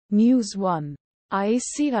News 1.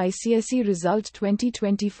 ICSE Result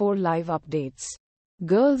 2024 Live Updates.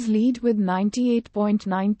 Girls lead with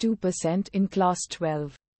 98.92% in Class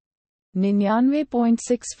 12.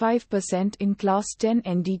 99.65% in Class 10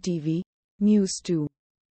 NDTV. News 2.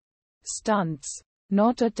 Stunts,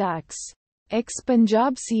 not attacks.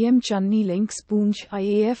 Ex-Punjab CM Channi links Poonch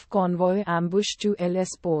IAF convoy ambush to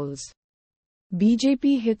LS polls.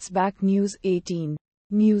 BJP hits back. News 18.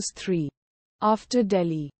 News 3. After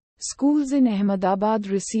Delhi, schools in Ahmedabad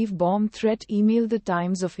receive bomb threat email. The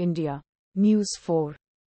Times of India. News 4.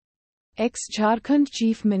 Ex-Jharkhand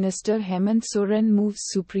Chief Minister Hemant Soren moves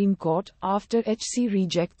Supreme Court after HC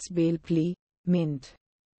rejects bail plea. Mint.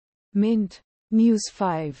 News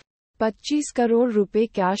 5. 25 crore rupee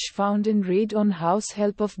cash found in raid on house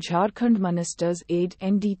help of Jharkhand minister's aide.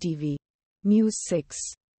 NDTV. News 6.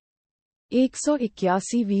 181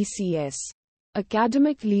 VCS.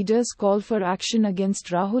 Academic leaders call for action against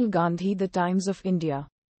Rahul Gandhi. The Times of India.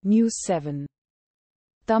 News 7.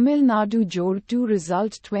 Tamil Nadu Jod 2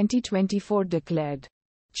 result 2024 declared.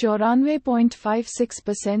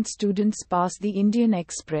 94.56% students pass the Indian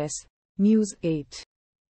Express. News 8.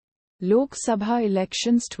 Lok Sabha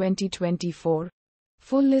elections 2024.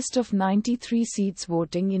 Full list of 93 seats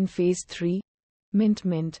voting in Phase 3.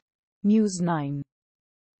 Mint. News 9.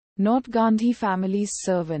 Not Gandhi family's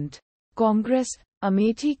servant. Congress,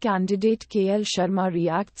 Amethi candidate KL Sharma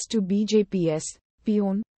reacts to BJP's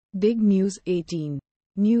Peon. Big. News 18.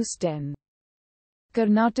 News 10.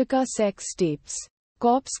 Karnataka sex tapes.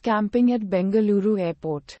 Cops camping at Bengaluru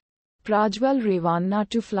airport. Prajwal Revanna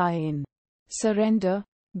to fly in. Surrender.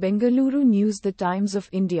 Bengaluru News. The Times of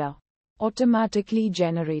India. Automatically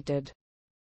generated.